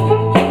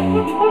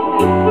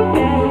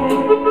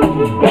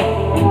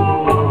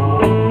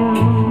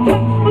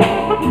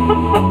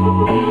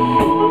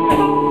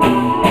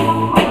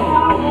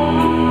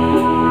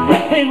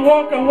 He's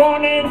walking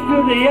one end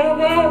to the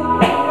other,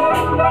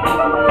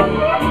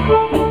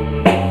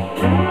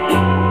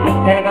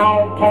 and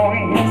all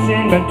points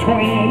in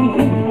between.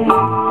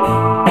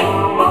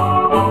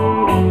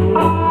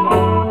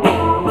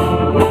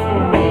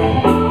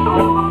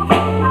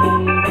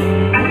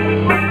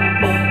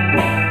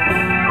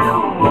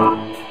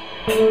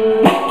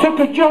 Took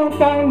a jump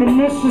down the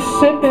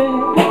Mississippi.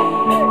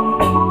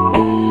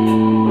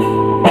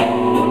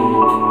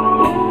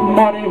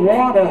 Muddy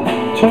water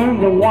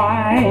turned to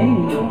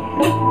wine.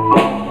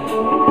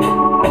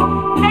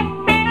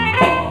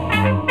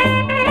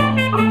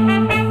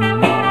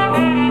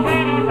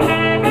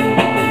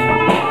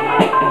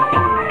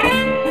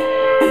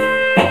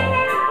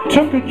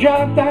 Took a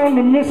job down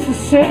to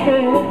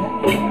Mississippi.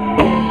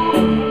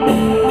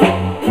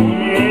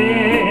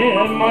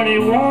 Yeah, muddy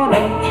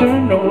water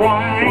turned to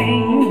wine.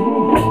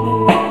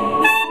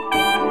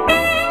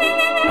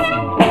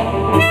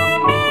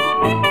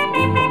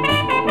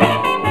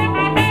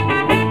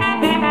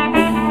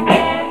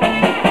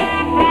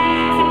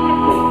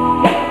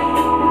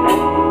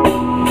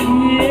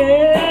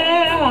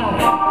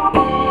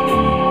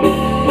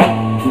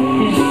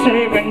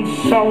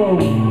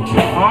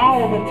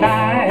 All the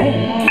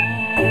time.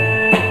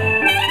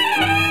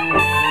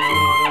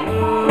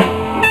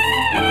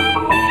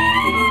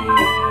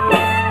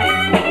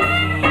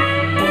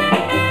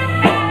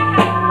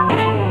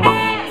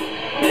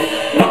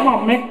 Come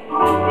on, Mick.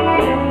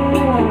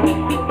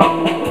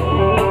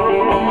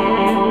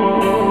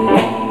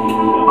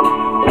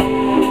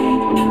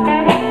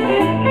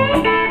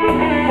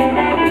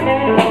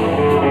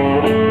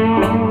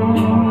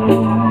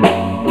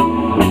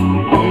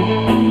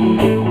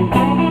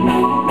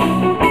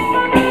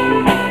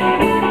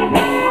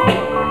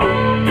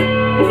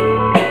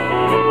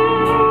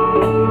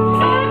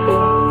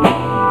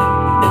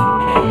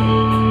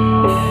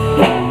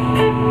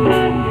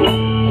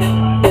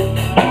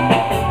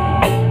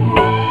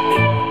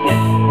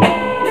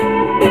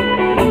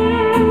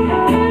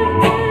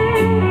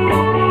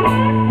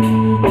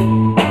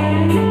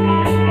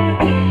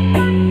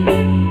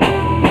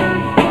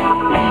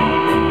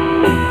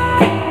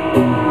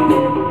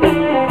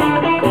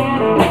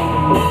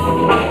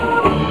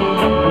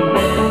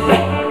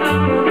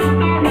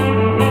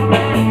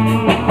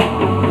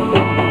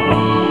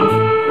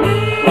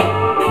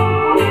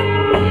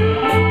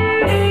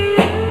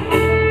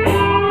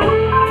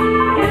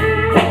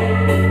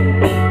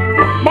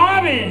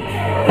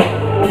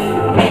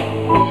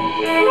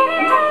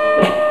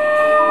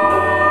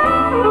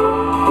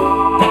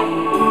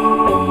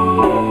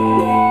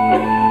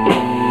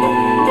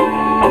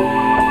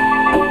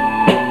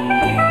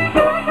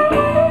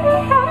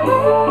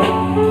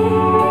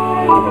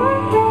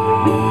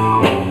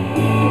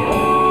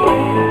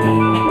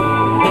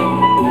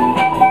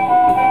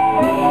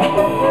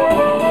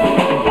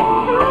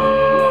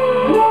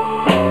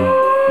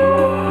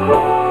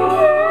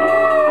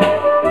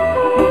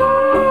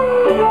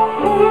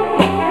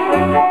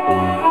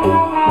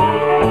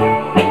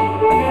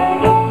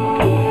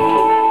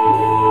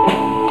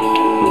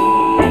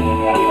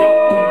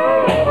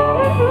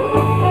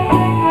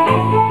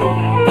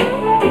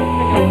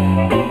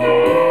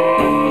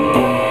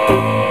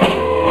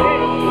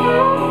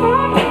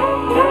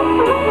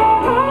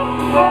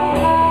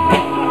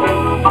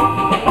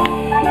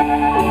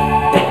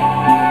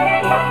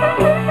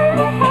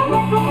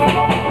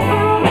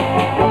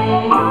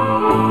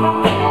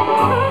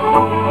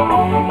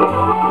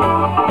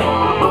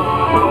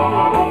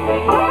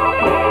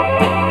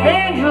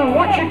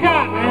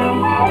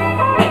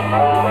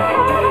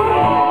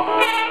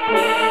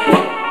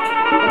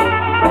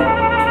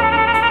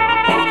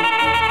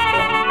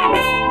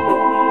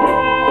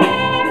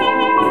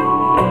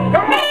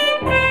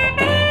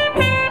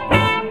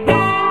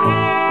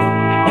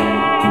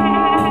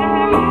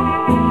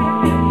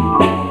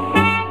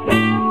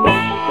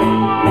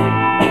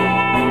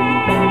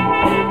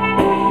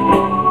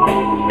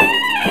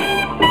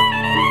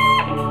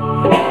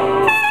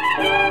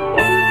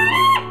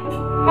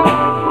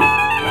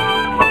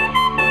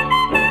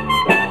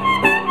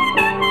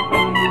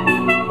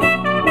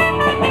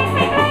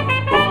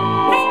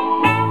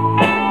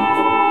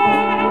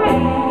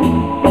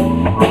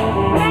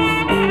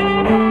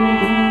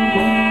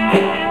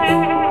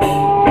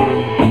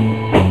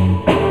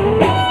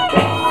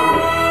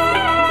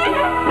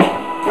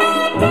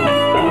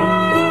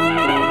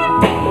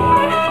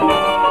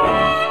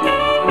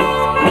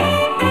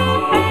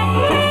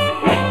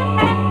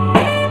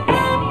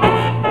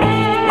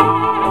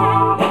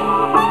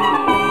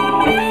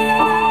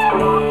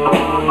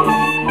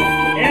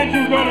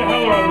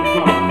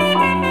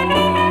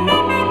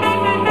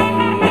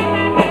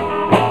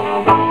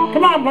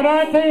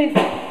 Benanti.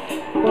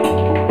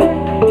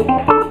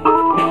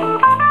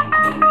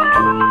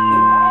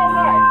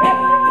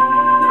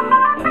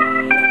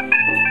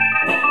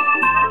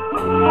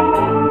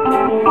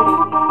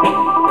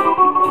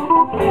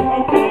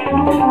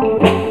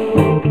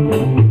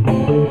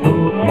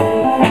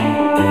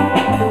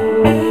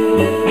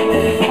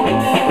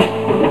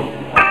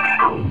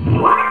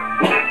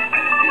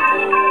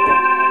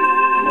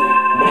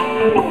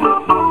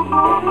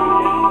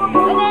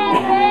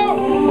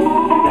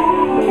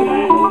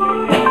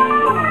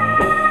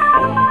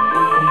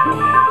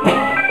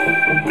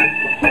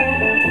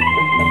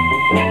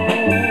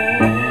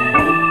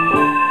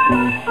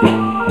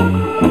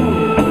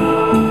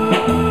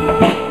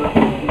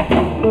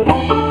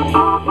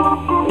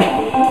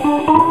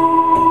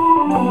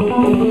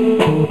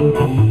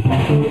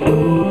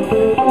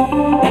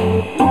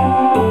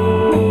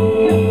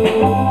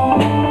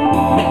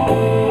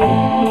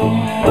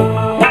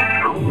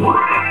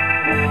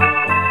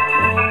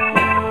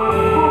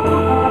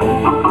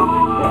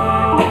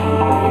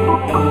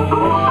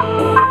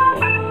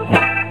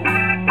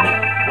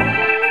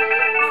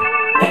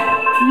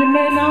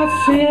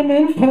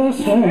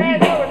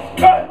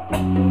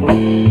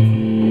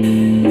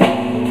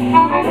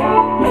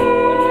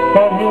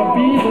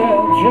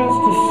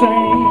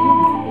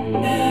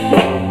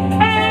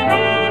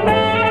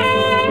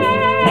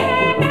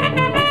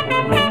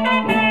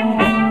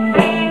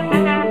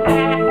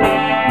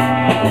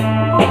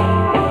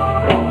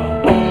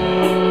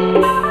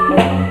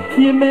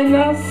 You may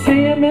not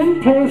see him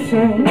in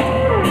person,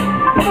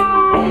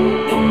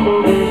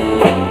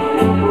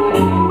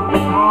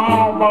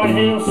 oh, but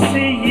he'll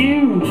see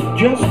you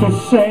just the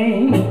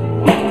same.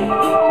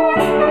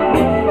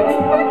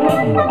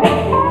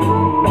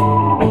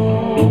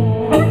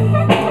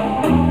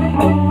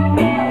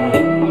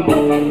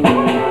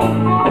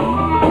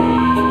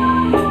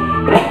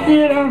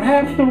 You don't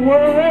have to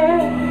worry,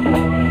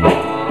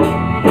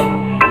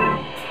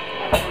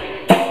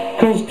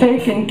 'cause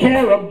taking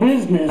care of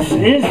business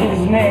is his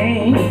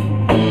name.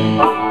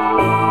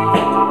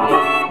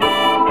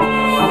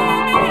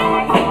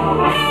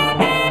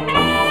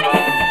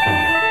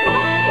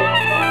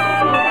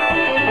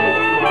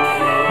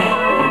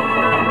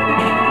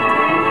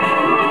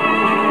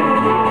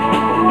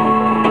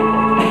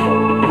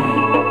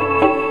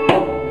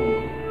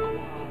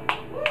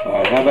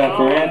 How about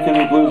for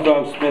Anthony Blues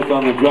Dog Smith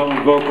on the drum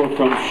and vocal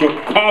from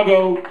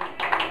Chicago,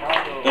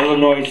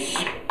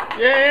 Illinois.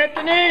 Yeah,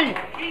 Anthony!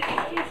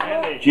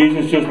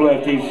 Jesus just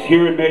left. He's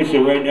here in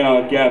Mesa right now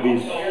at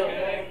Gabby's.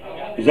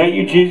 Is that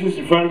you, Jesus,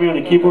 in front of me on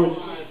the keyboard?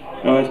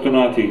 No, that's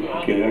Benanti.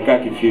 Okay, I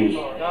got confused.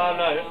 No, I'm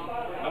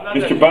not.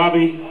 Mr.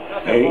 Bobby,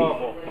 hey.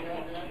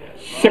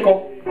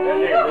 Sickle.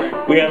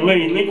 We have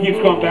Lee. Lee keeps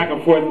going back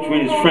and forth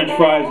between his French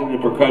fries and the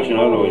percussion.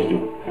 I always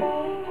do.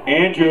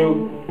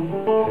 Andrew.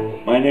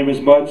 My name is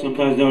Mud,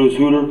 sometimes known as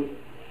Hooter.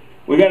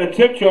 We got a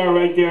tip jar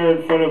right there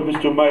in front of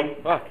Mr. Mike.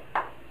 I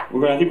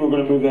think we're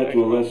going to move that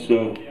to a less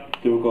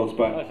difficult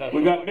spot.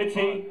 We got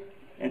Mitzi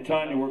and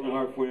Tanya working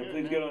hard for you.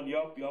 Please get on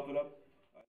Yelp it up.